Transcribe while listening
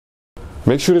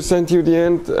Make sure to stand till the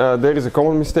end. There is a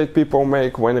common mistake people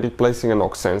make when replacing a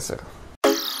NOx sensor.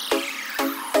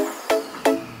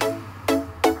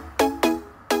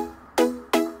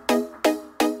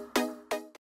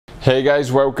 Hey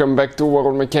guys, welcome back to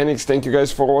World Mechanics. Thank you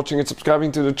guys for watching and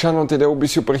subscribing to the channel. Today will be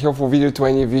super helpful video to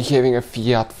any of you having a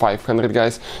Fiat 500,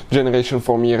 guys, generation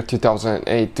from year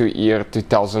 2008 to year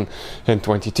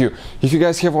 2022. If you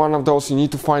guys have one of those, you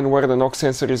need to find where the NOx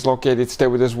sensor is located. Stay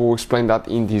with us, we'll explain that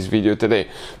in this video today.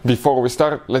 Before we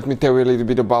start, let me tell you a little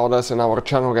bit about us and our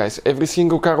channel, guys. Every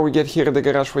single car we get here at the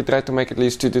garage, we try to make at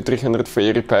least 200 to 300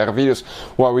 free repair videos.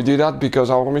 Why we do that? Because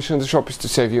our mission in the shop is to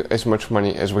save you as much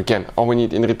money as we can. All we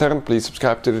need in return, please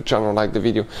subscribe to the channel, like the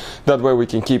video. That way we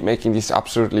can keep making these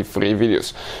absolutely free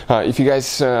videos. If you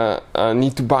guys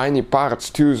need to buy any parts,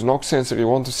 tools, NOx sensor, you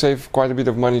want to save quite a bit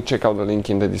of money, check out the link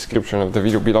in the description of the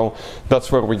video below.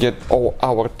 That's where we get all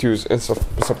our tools and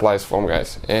supplies from,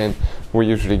 guys, and we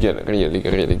usually get a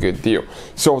really good deal.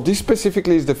 So this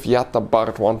specifically is the Fiat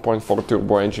Abarth 1.4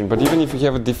 turbo engine, but even if you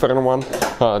have a different one,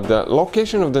 the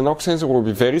location of the NOx sensor will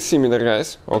be very similar,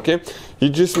 guys. Okay, it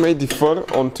just may differ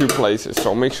on two places,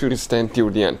 so make sure you stand till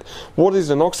the end. What is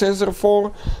the NOx sensor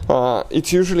for?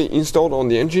 It's usually installed on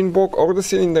the engine block or the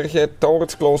cylinder head,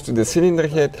 towards close to the cylinder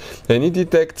head, and it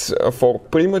detects for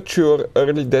premature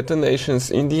early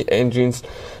detonations in the engines.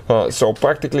 So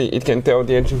practically it can tell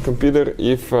the engine computer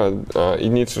if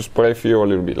it needs to spray fuel a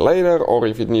little bit later, or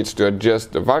if it needs to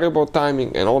adjust the variable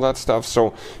timing and all that stuff,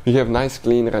 so you have nice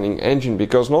clean running engine,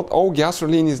 because not all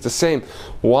gasoline is the same.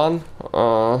 One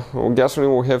gasoline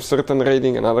will have certain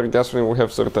rating, another gasoline will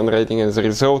have certain rating. As a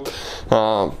result,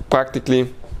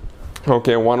 practically,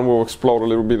 okay, one will explode a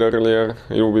little bit earlier,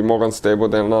 it will be more unstable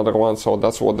than another one, so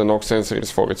that's what the NOx sensor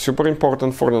is for. It's super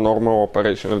important for the normal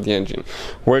operation of the engine.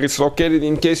 Where it's located,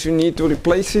 in case you need to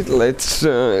replace it, let's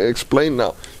explain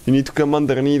now. You need to come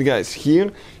underneath, guys.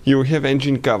 Here you have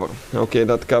engine cover, okay,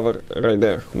 that cover right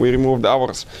there. We removed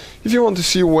ours. If you want to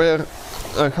see where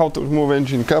how to remove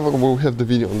engine cover, we'll have the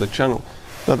video on the channel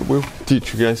that will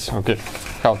teach you guys, okay,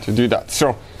 how to do that.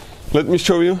 So let me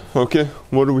show you, okay,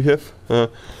 what do we have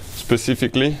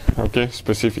specifically, okay,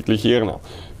 specifically here now.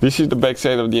 This is the back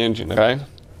side of the engine, right?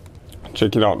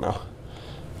 Check it out now.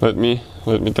 Let me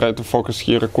try to focus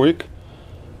here quick.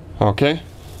 Okay,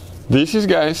 this is,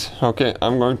 guys, okay,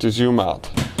 I'm going to zoom out.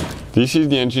 This is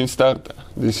the engine starter,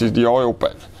 this is the oil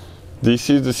pan, this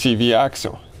is the CV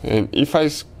axle, and if I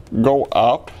go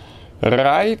up,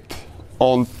 right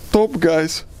on top,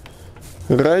 guys,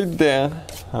 right there,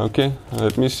 okay,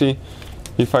 let me see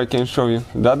if I can show you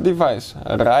that device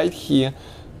right here.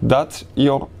 That's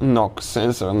your NOx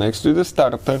sensor next to the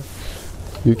starter.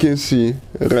 You can see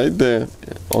right there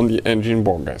on the engine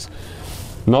board, guys.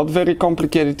 Not very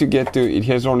complicated to get to. It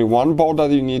has only one bolt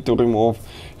that you need to remove,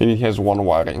 and it has one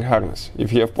wiring harness.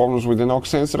 If you have problems with the NOx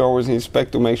sensor, always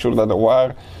inspect to make sure that the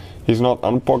wire is not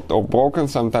unplugged or broken.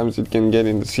 Sometimes it can get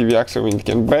in the CV axle and it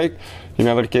can break. In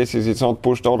other cases, it's not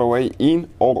pushed all the way in,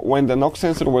 or when the NOx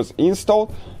sensor was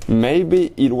installed,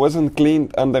 maybe it wasn't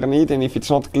cleaned underneath, and if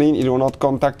it's not clean, it will not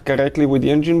contact correctly with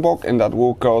the engine block, and that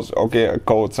will cause, okay, a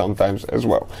code sometimes as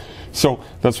well. So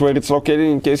that's where it's located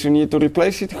in case you need to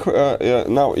replace it.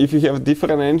 Now, if you have a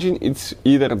different engine, it's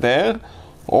either there,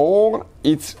 or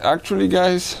it's actually,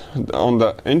 guys, on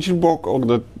the engine block or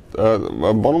the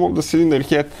bottom of the cylinder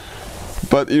head,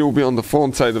 but it will be on the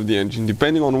front side of the engine,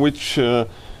 depending on which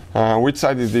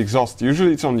side is the exhaust.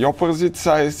 Usually it's on the opposite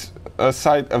side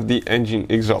of the engine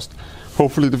exhaust.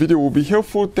 Hopefully the video will be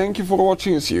helpful. Thank you for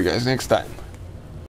watching and see you guys next time.